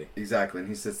actually. Exactly, and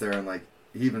he sits there and like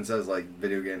he even says like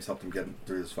video games helped him get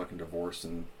through his fucking divorce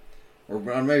or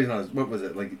maybe not. What was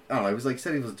it like? I don't know. He was like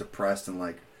said he was depressed and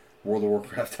like World of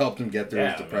Warcraft helped him get through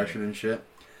his depression and shit.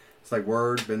 It's like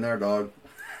word, been there, dog.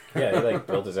 Yeah, he like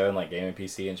built his own like gaming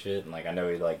PC and shit, and like I know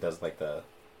he like does like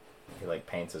he like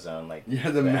paints his own like The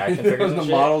action figures and the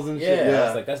shit. models and shit. I Yeah,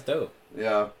 was like that's dope.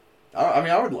 yeah. I mean,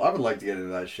 I would like to get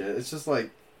into that shit. It's just like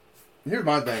here's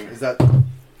my thing is that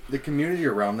the community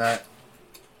around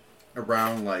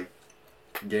like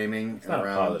gaming It's not and a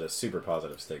around super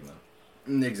positive stigma.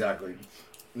 Exactly.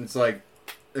 It's like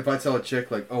if I tell a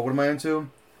chick like, "Oh, what am I into?"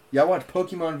 Yeah, I watch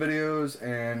Pokemon videos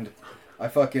and I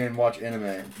fucking watch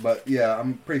anime. But yeah,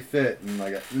 I'm pretty fit and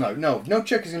like no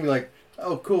chick is gonna be like,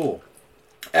 "Oh, cool,"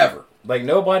 ever. Like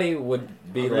nobody would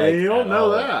be I mean, like. you don't at know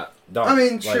all. that. Don't. I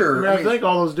mean, Like, sure. I think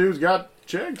all those dudes got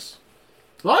chicks.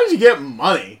 As long as you get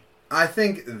money. I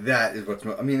think that is what's.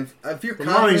 I mean, if you're The confident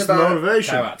money's the about it,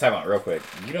 motivation. Time out, real quick.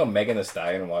 You know Megan Thee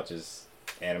Stallion watches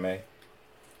anime?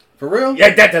 for real, Yeah,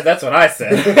 that's what I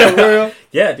said. for real.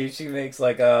 Yeah, dude, she makes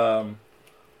like I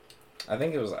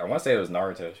think I want to say it was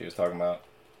Naruto she was talking about.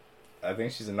 I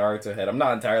think she's a Naruto head. I'm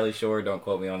not entirely sure. Don't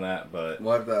quote me on that, but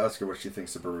We'll have to ask her what she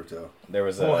thinks of Boruto. there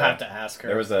was We'll have to ask her.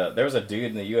 there was a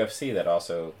dude in the UFC that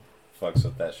also fucks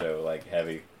with that show like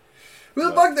heavy. Who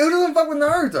doesn't fuck with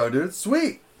Naruto, dude? It's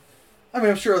sweet. I mean,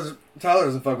 I'm sure Tyler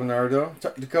doesn't fuck with Naruto.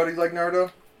 Dakota, you like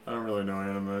Naruto? I don't really know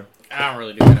anime. I don't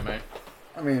really do anime.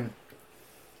 I mean,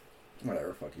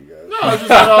 whatever. Fuck you guys. No, it's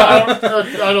just,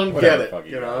 I don't get Whatever, it. fuck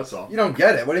you You know, guys. that's all. You don't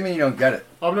get it. What do you mean you don't get it?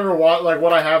 I've never watched, like,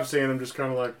 what I have seen, I'm just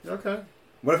kind of like, okay.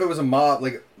 What if it was a mob,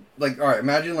 like, all right,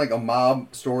 imagine like a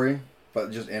mob story,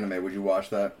 but just anime. Would you watch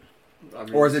that? I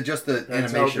mean, Or is it just the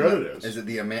That's animation? how good it is. Is it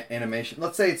the animation?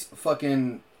 Let's say it's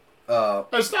fucking.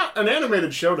 It's not, an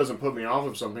animated show doesn't put me off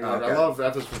of something. Like, Okay. I love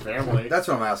F is for Family. That's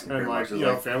what I'm asking. and, pretty like, much, is you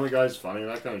know, like, Family Guy's funny,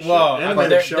 that kind of Well, shit. but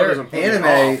Animated show they're- doesn't put me anime,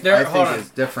 off. There- I hold think, on. is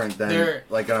different than There-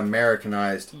 like an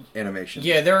Americanized animation.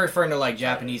 Yeah, they're referring to like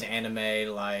Japanese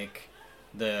anime, like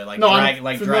the No, like I'm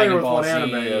like familiar Dragon with Ball what Z.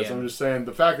 anime is. and- I'm just saying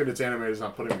the fact that it's animated is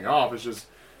not putting me off. It's just,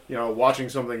 you know, watching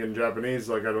something in Japanese,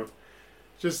 like, I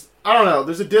don't know.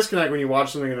 There's a disconnect when you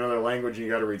watch something in another language and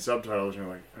you got to read subtitles. And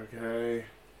you're like, okay.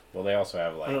 Well, they also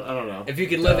have like I don't know. If you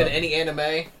could live in any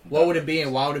anime, what would it be,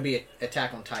 and why would it be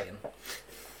Attack on Titan?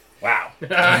 wow.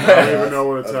 I don't even know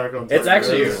what Attack on Titan It's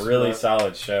actually is, a really but-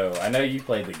 solid show. I know you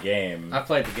played the game. I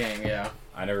played the game, yeah.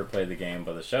 I never played the game,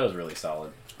 but the show is really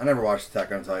solid. I never watched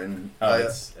Attack on Titan. Oh,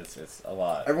 it's a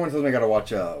lot. Everyone tells me I gotta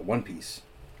watch One Piece.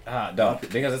 Don't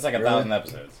because it's like 1,000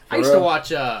 episodes. I used to real?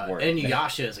 watch Word.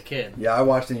 Inuyasha as a kid. Yeah, I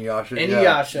watched Inuyasha.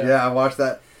 Inuyasha. Yeah, I watched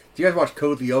that. Do you guys watch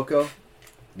Code Lyoko?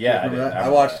 Yeah, I Remember did. that? I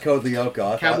watched Code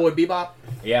Lyoko. Cowboy Bebop.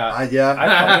 Yeah. Yeah.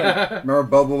 I fucking, Remember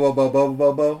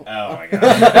Bobo? oh my god.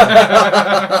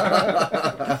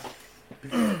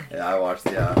 Yeah, I watched.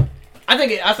 Yeah. I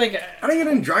think I didn't get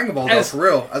into Dragon Ball though, for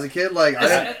real. As a kid, like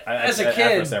as a kid,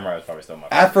 Afro Samurai was probably still my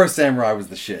favorite. Afro Samurai was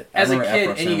the shit. I As a remember kid,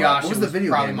 Afro Samurai. Inuyasha What was the was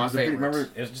video probably game? my Was it- favorite. Remember,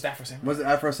 It was just Afro Samurai. was it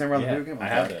Afro Samurai the Yeah, video game? I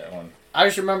have that one. I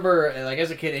just remember, like,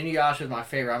 as a kid, Inuyasha was my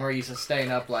favorite. I remember used to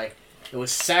staying up, like, it was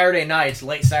Saturday nights,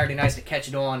 late Saturday nights to catch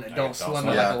it on Adult Swim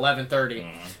at, Yeah. like, 11:30.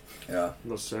 Yeah.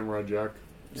 The Samurai Jack.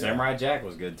 Samurai Jack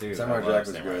was good too. Samurai I love Jack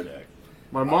was Samurai good. Jack.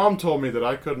 My mom told me that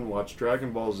I couldn't watch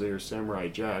Dragon Ball Z or Samurai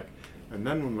Jack, and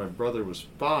then when my brother was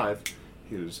 5,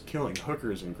 he was killing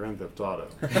hookers in Grand Theft Auto.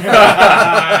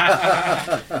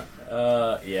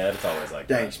 Yeah, it's always like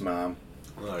Thanks, Mom.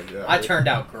 Yeah, I turned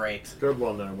out great. Good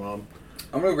one there, Mom.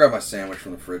 I'm gonna grab my sandwich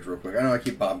from the fridge real quick. I know I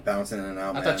keep bouncing in and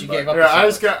out. I man, thought you but gave up.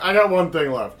 Yeah, I got one thing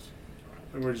left.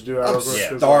 And we just do that I'm real quick.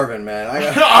 Yeah. starving, man. I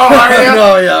got. Oh, are you?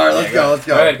 No, yeah. All right, let's go. Let's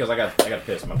Go ahead, go. because I got to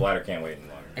piss. My bladder can't wait any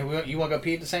longer. And you want to go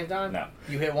pee at the same time? No.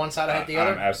 You hit one side, I hit the I'm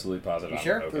other? absolutely positive. You I'm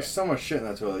sure? Okay. There's so much shit in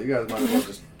that toilet. You guys might as well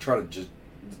just try to just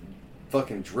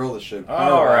fucking drill the shit.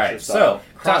 All right, so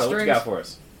Carla, what you got for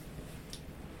us?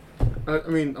 I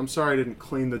mean, I'm sorry I didn't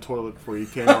clean the toilet before you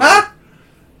came over.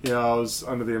 Yeah, I was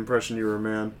under the impression you were a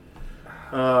man.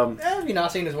 Have you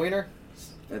not seen his wiener?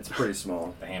 It's pretty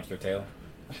small. The hamster tail.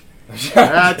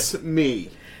 That's me.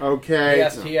 Okay.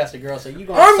 He asked a girl, so you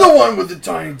gonna I'm suck the one with the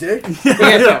tiny dick.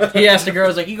 He asked the girl,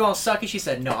 he's like, you gonna suck it? She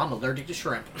said, no, I'm allergic to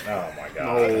shrimp. Oh my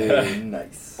god. Oh,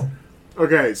 nice.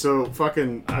 Okay, so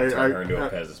fucking Turn her into a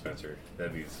Pez dispenser.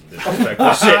 That'd be some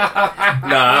disrespectful shit.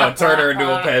 Nah, I'll turn her into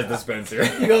a Pez dispenser.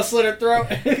 You gonna slit her throat?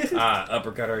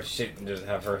 Uppercut her shit and just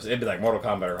have her. It'd be like Mortal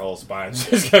Kombat. Her whole spine's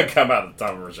just gonna come out the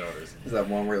top of her shoulders. Is that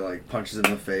one where he like punches him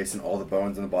in the face and all the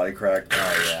bones in the body crack?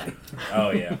 Oh yeah.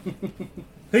 Oh yeah.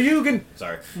 You can.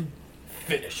 Sorry.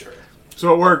 Finish her.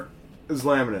 So at work is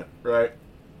laminate, right?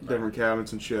 Different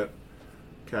cabinets and shit.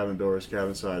 Cabinet doors,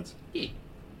 cabinet sides.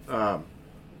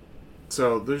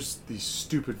 So there's these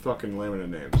stupid fucking laminate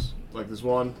names. Like this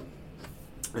one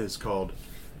is called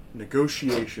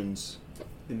Negotiations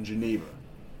in Geneva.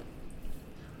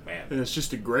 Man, And it's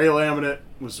just a gray laminate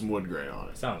with some wood grain on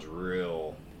it. sounds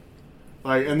real.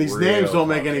 Like, and these Real names don't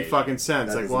make any Caucasian. fucking sense.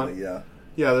 That Like is one, yeah.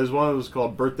 yeah, there's one that was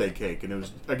called Birthday Cake, and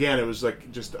it was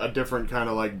like just a different kind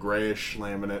of like grayish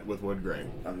laminate with wood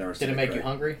grain. I've never seen Did it make you great.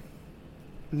 hungry?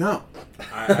 No,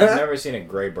 I've never seen a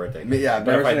gray birthday. Yeah, I've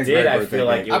but never if seen I a did, gray I birthday feel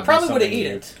like cake. it I would probably be would have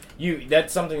something eaten it.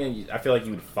 That's something that I feel like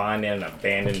you would find in an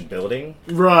abandoned building.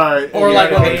 right? Or Yeah,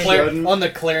 like on you the, shouldn't. on the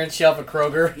clearance shelf at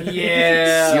Kroger.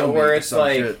 Yeah, Seal meat where or it's some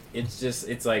like shit.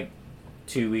 it's like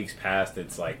 2 weeks past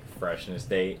its like freshness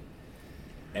date,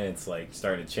 and it's like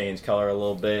starting to change color a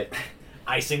little bit.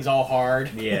 Icing's all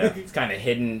hard. Yeah, it's kind of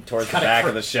hidden towards the Kinda back cr-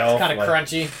 of the shelf. Kind of like,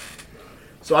 crunchy.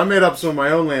 So I made up some of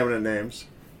my own laminate names.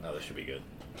 Oh, this should be good.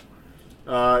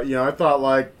 I thought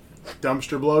like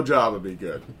dumpster blowjob would be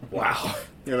good. Wow.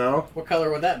 You know, What color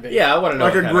would that be? Yeah, I want to know.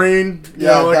 like a what green,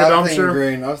 Yeah, like a I was thinking dumpster,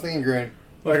 green. I was thinking green.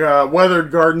 like a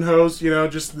weathered garden hose.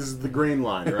 Just this is the green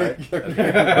line, right?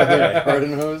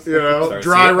 Garden hose. Start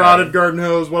Dry seeing rotted that. garden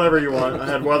hose, whatever you want. I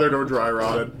had weathered or dry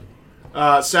rotted.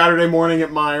 Saturday morning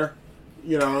at Meyer.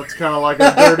 It's kind of like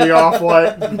a dirty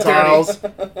off-white tiles.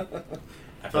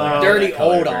 I feel like I know Dirty that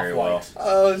color old very off-white.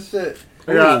 Oh shit.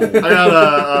 I got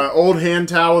a old hand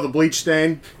towel with a bleach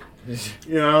stain. It's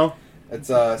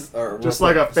Just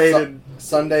like a faded.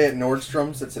 Sunday at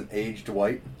Nordstrom's. It's an aged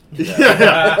white.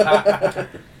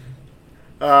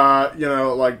 Yeah.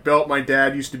 Like belt my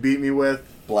dad used to beat me with.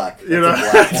 Black.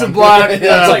 It's a black. It's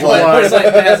Yeah, like, black. but it's like,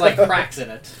 it has like cracks in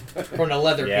it from the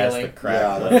leather Yeah, it's the peeling. crack.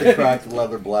 Yeah, that's the cracked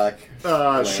leather black.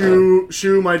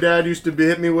 Shoe my dad used to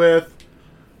hit me with.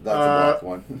 That's a black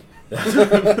one.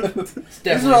 It's These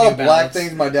definitely are all New black Balance.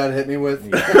 things my dad hit me with.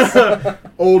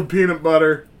 Old peanut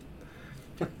butter.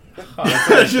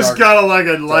 It's Just dark- kind of like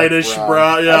a lightish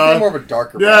brown. I think more Yeah. of a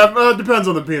darker Yeah, brown. it depends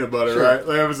on the peanut butter, Sure. right?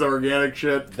 Like if it's the organic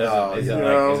shit. Is Oh, it yeah.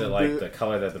 like is it You like know, the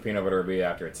color that the peanut butter would be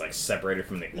after it's like separated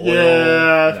from the oil?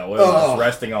 Yeah. And the oil Oh. is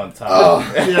resting on top.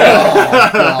 Oh.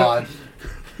 Yeah. Oh god.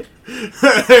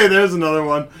 Hey, there's another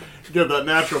one. Get that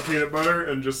natural peanut butter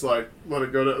and just like let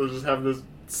it go to. Just have this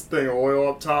thing of oil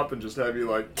up top and just have you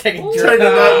like Take a take drink.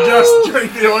 that, just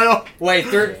drink the oil. Wait,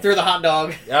 through the hot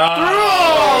dog.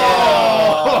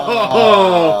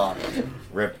 Oh.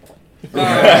 Rip.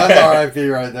 That's R.I.P.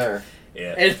 right there.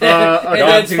 Yeah. And then, and gone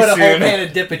then too put a whole soon. pan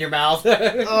of dip in your mouth.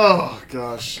 Oh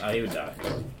gosh. Oh, he would die.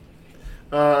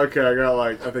 Okay, I got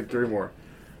I think 3 more.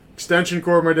 Extension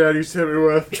cord my dad used to hit me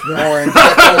with. Orange.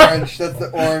 That's orange. That's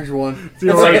the orange one. The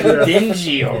It's like orange, a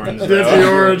dingy orange. yeah. though. Dingy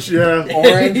orange, yeah.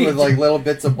 Orange with like little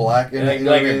bits of black in it. Like, You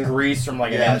know like what I a mean? grease from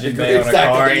like an Yeah, engine bay on a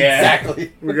exactly, car. Yeah.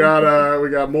 Exactly. We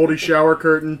got moldy shower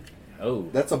curtain. Oh.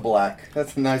 That's a black.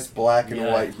 That's a nice black and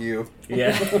Yeah. white hue.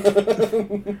 Yeah.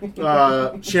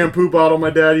 Shampoo bottle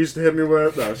my dad used to hit me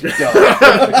with. No, I was kidding. Oh,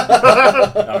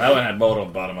 that one had mold on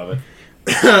the bottom of it.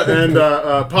 And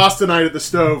pasta night at the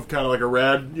stove, kind of like a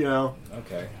red, you know.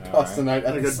 Okay. Pasta night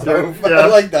at Like the a stove. dark- yeah. I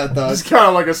like that though. It's kind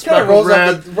of like a Kind of speckled rolls red.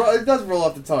 off the, it does roll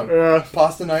off the tongue. Yeah,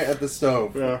 Pasta night at the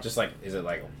stove. yeah. Just like, is it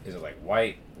like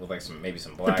white with like maybe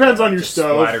some black? Depends or on your just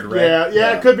stove. splattered red?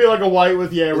 Yeah, it could be like a white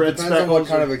with It red depends speckles. on what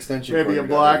kind of extension. maybe cord a you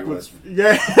black got with with.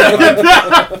 yeah.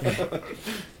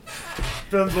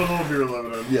 Depends on what you're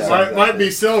living in. Yeah, might exactly.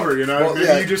 be silver, you know. Well, Maybe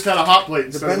yeah. you just had a hot plate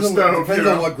instead of a stove. Depends you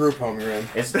know? on what group home you're in.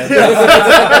 That's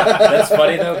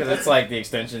funny though, because it's like the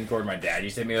extension cord my dad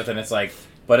used to hit me with, and it's like,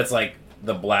 but it's like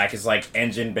the black is like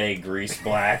engine bay grease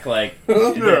black, like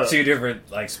they're two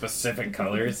different like specific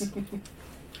colors.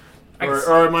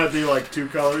 Or it might be like two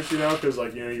colors, you know, because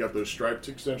like you got those striped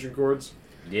extension cords.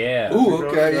 Yeah. Ooh,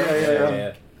 okay, Yeah.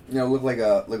 yeah. You know, look like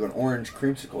an orange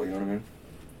creamsicle. You know what I mean?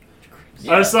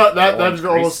 Yeah. I just thought that Orange that's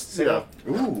almost grease-sicle.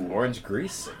 Ooh, Orange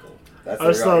grease sickle. that's I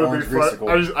just thought it'd be orange fun.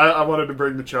 greasicle. I wanted to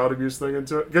bring the child abuse thing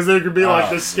into it because there could be like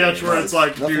Oh, this sketch yeah. where it's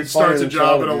like Nothing dude starts funnier a than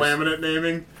job at child a abuse.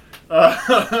 laminate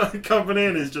naming company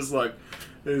and he's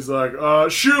like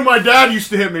shoe my dad used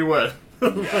to hit me with.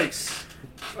 Like,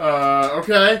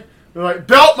 okay. They're like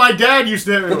belt my dad used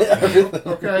to hit me with.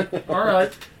 Okay, all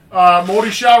right. Moldy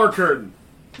shower curtain.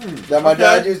 That my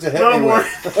dad used to hit me more.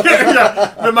 with.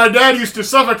 Yeah, that my dad used to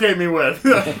suffocate me with.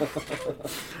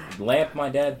 Lamp my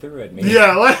dad threw at me.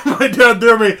 Yeah, let my dad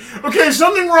throw me. Okay,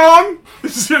 something wrong?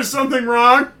 Is there something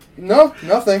wrong? No,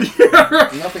 nothing.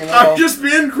 Nothing at all. I'm just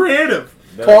being creative.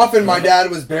 Coffin my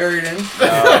dad was buried in.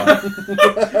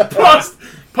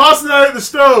 Pasta night at the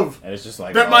stove And it's just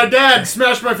like that my dad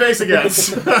smashed my face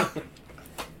against.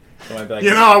 Somebody be like,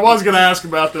 You know, I was going to ask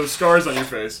about those scars on your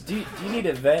face. Do you need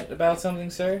to vent about something,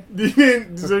 sir? Do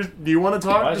you want to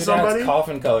talk Why to is your dad's somebody?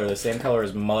 coffin color the same color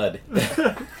as mud?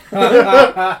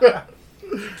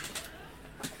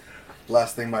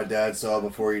 Last thing my dad saw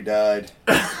before he died.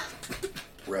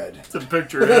 Red. It's a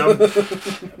picture of him.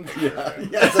 Yeah,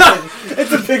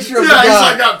 it's a picture of the Yeah, he's guy.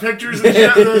 like got pictures and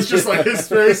shit, and it's just like his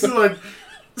face. Like,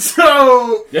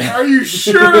 so, are you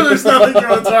sure there's nothing you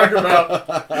want to talk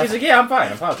about? He's like, yeah, I'm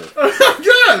fine. I'm positive.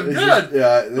 Good.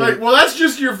 Yeah. Like, well, that's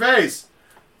just your face.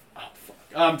 Oh, fuck.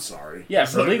 I'm sorry. Yeah,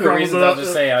 It's for like legal crumbles reasons, it I'll up.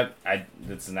 just say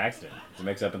it's an accident. It's a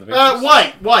mix up in the pictures.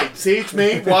 White. See, it's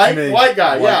me. White, me. white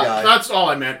guy. White yeah, guy. that's all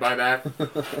I meant by that.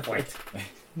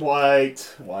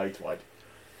 White. White.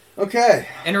 Okay.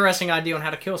 Interesting idea on how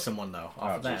to kill someone, though. Off Oh,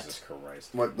 of that, Jesus Christ.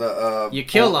 What the? you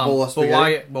kill bowl them, of but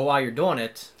spaghetti? while you're doing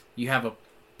it, you have a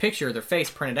picture of their face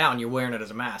printed out, and you're wearing it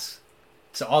as a mask.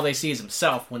 So all they see is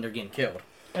himself when they're getting killed.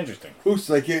 Interesting. Oops,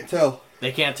 I can't tell.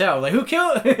 They can't tell. Like, who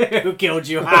killed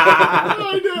you?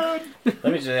 I did.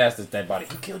 Let me just ask this dead body.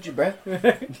 Who killed you, bruh?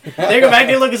 They go back,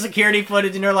 they look at security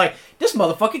footage, and they're like, this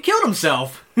motherfucker killed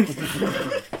himself.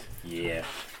 Yeah.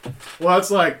 Well,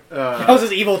 it's like That was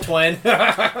his evil twin.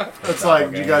 it's like.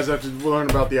 Did you guys have to learn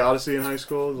about the Odyssey in high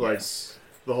school? It's like Yes.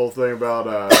 the whole thing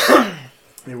about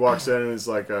he walks in and he's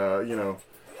like,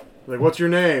 like, what's your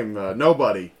name?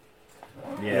 Nobody.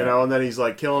 Yeah. You know, and then he's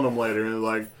like killing them later, and they're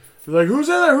like, who's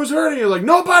in there? Who's hurting you? Like,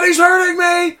 nobody's hurting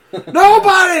me.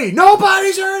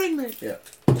 Nobody's hurting me. Yeah.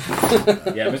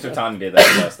 Yeah, Mr. Tawny did that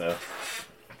to us, though.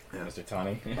 Yeah. Mr.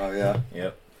 Tawny. Oh yeah.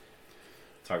 Yep.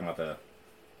 Talking about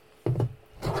the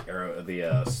arrow,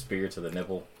 the spear to the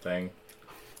nipple thing.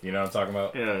 You know what I'm talking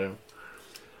about? Yeah.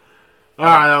 All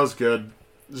right, that was good.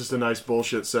 Just a nice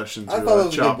bullshit session to I thought it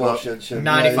was good chop up. bullshit shit.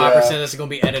 95% Yeah. of this is going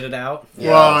to be edited out.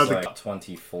 Yeah. Well, It's the- like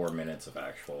 24 minutes of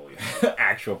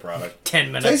actual product.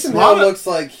 10 minutes. Taysom Lot Hill of- looks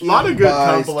like he lot of good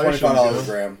buys compilations, $25 you a know?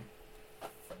 gram.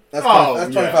 That's Oh,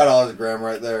 that's yeah. $25 a gram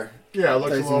right there. Yeah, it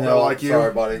looks a Taysom little bit Hill, like you.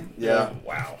 Sorry, buddy. Yeah.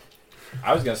 Wow.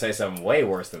 I was going to say something way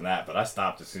worse than that, but I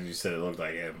stopped as soon as you said it looked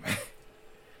like him.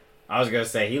 I was going to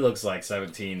say he looks like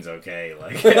 17's okay.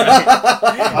 Like,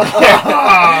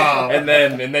 and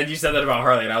then you said that about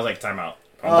Harley, and I was like, time out.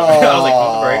 I was like,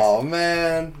 pump the brakes. Oh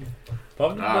man.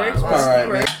 Pump the Ah, brakes. all Pump the right,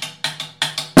 brakes.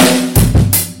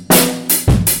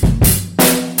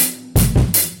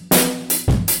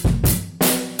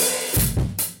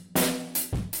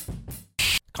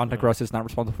 Contact Russ is not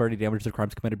responsible for any damages or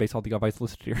crimes committed based on the advice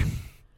listed here.